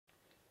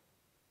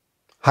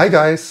Hi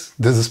guys,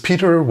 this is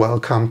Peter.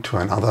 Welcome to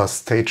another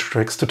Stage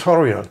Traxx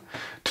tutorial.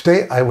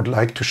 Today I would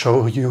like to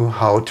show you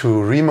how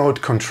to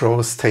remote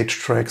control Stage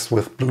Traxx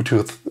with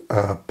Bluetooth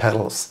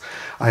pedals.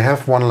 I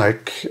have one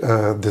like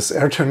this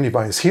Airturn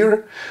device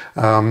here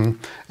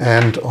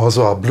and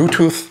also a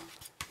Bluetooth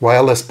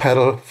wireless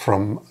pedal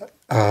from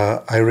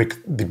iRig,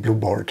 the Blue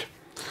board.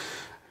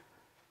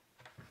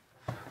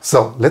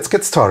 So let's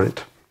get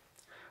started.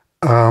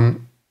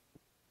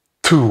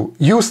 To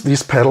use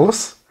these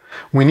pedals,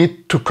 we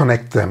need to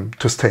connect them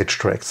to Stage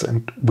Traxx,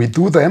 and we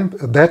do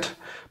that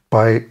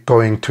by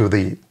going to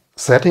the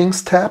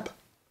Settings tab,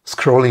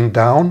 scrolling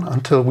down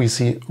until we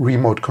see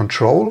Remote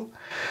Control.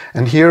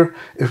 And here,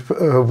 if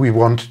we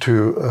want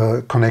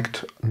to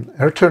connect an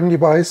Airturn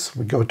device,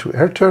 we go to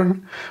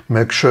Airturn,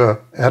 make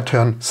sure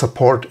Airturn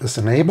support is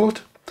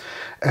enabled,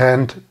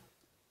 and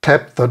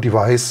tap the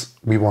device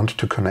we want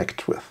to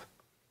connect with.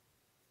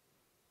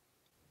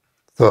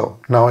 So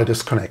now it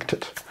is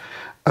connected.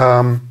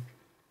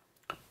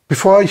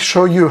 Before I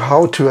show you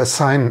how to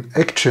assign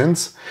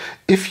actions,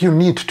 if you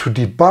need to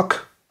debug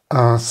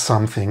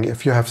something,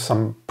 if you have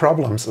some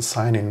problems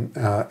assigning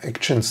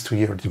actions to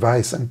your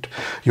device and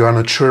you are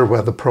not sure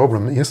where the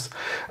problem is,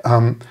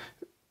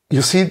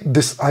 you see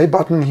this I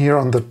button here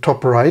on the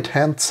top right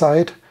hand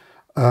side.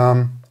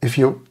 If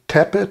you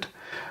tap it,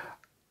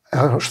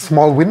 a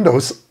small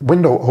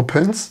window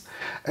opens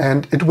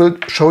and it will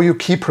show you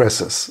key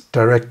presses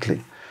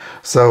directly.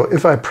 So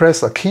if I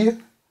press a key,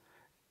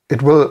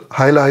 it will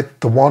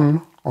highlight the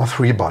 1 or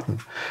 3 button.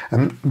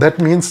 And that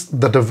means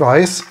the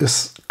device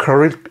is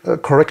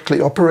correctly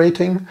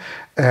operating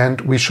and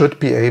we should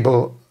be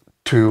able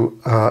to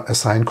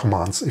assign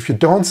commands. If you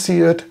don't see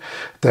it,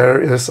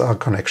 there is a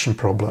connection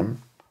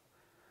problem.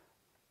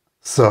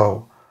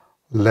 So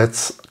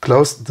let's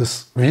close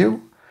this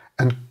view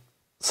and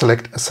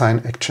select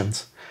Assign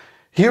Actions.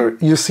 Here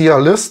you see a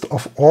list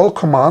of all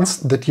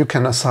commands that you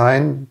can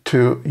assign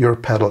to your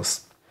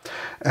pedals.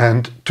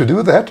 And to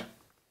do that,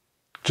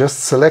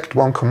 just select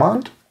one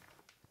command,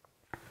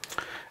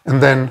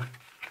 and then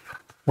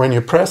when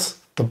you press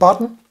the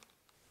button,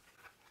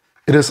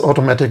 it is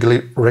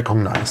automatically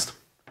recognized.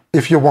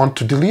 If you want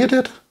to delete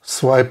it,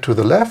 swipe to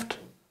the left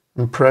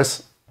and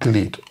press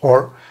delete,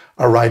 or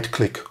a right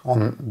click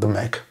on the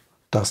Mac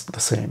does the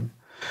same.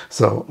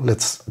 So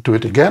let's do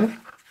it again.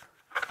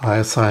 I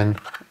assign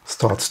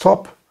start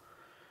stop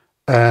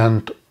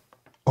and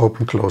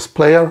open close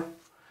player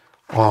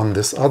on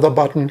this other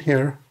button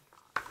here.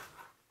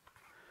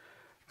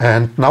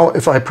 And now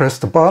if I press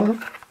the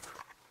button,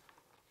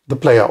 the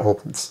player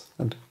opens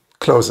and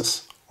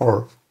closes,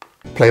 or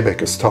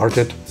playback is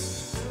started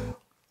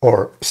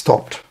or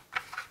stopped.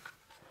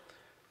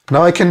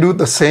 Now I can do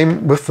the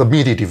same with the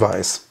MIDI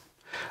device.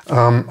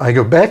 I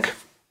go back,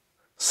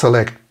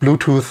 select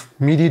Bluetooth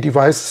MIDI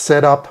device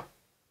setup,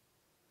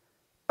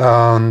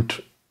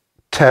 and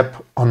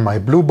tap on my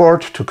Blue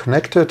board to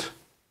connect it.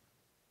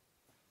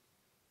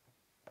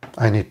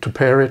 I need to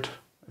pair it.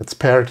 It's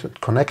paired and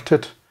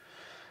connected.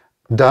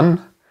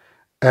 Done,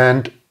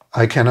 and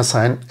I can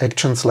assign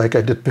actions like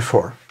I did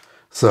before.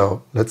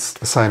 So let's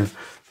assign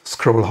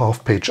scroll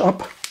half page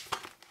up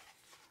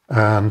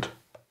and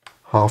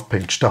half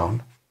page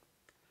down.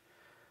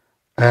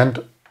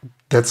 And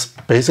that's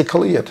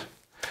basically it.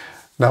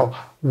 Now,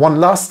 one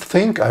last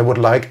thing I would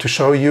like to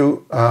show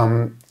you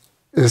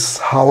is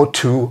how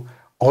to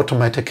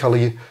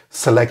automatically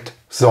select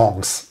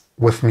songs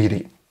with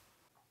MIDI.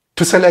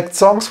 To select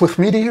songs with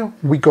MIDI,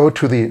 we go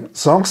to the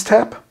Songs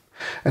tab.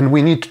 And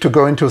we need to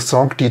go into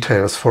song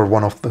details for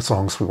one of the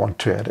songs we want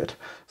to edit.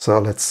 So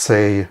let's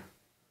say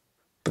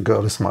The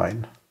Girl Is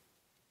Mine.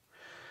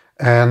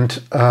 And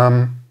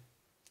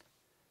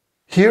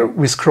here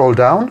we scroll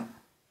down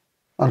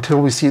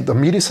until we see the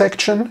MIDI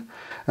section,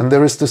 and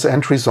there is this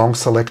entry song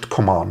select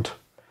command.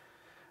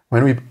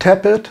 When we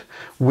tap it,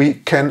 we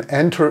can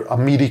enter a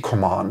MIDI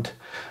command.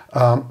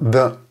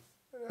 The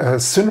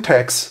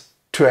syntax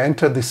to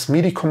enter this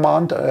MIDI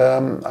command,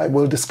 I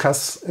will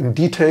discuss in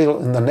detail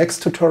in the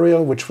next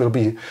tutorial, which will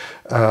be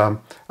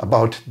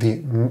about the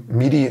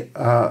MIDI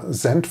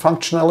send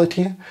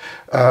functionality.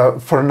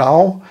 For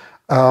now,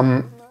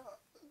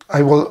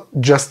 I will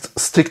just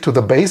stick to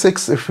the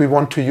basics. If we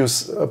want to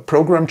use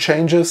program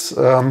changes,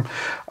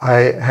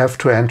 I have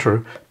to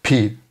enter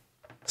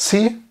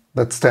PC,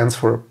 that stands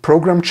for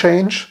program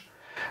change.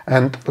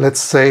 And let's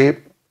say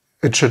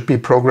it should be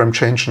program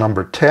change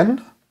number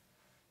 10.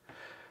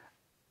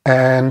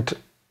 And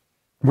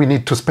we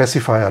need to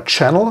specify a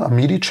channel, a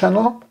MIDI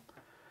channel,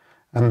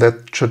 and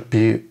that should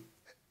be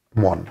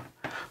 1.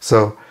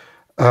 So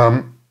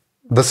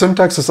the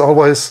syntax is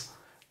always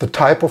the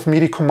type of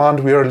MIDI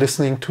command we are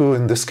listening to,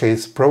 in this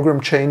case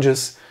program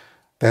changes,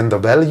 then the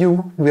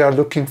value we are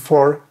looking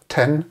for,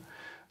 10,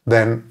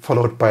 then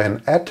followed by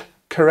an add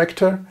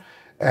character,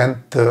 and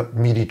the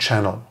MIDI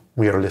channel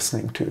we are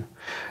listening to.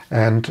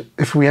 And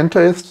if we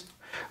enter it,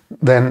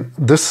 then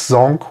this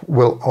song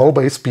will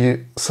always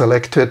be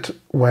selected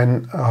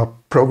when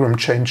program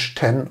change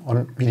 10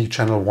 on MIDI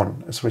channel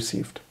 1 is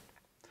received.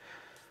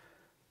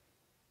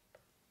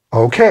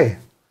 Okay,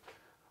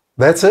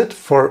 That's it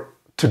for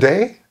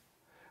today.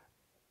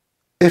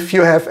 If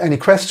you have any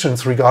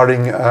questions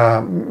regarding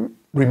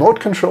remote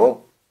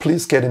control,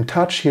 please get in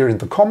touch here in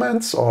the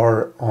comments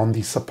or on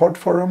the support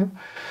forum.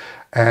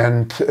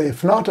 And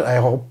if not, I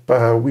hope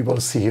we will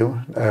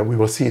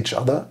see each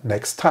other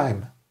next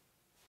time.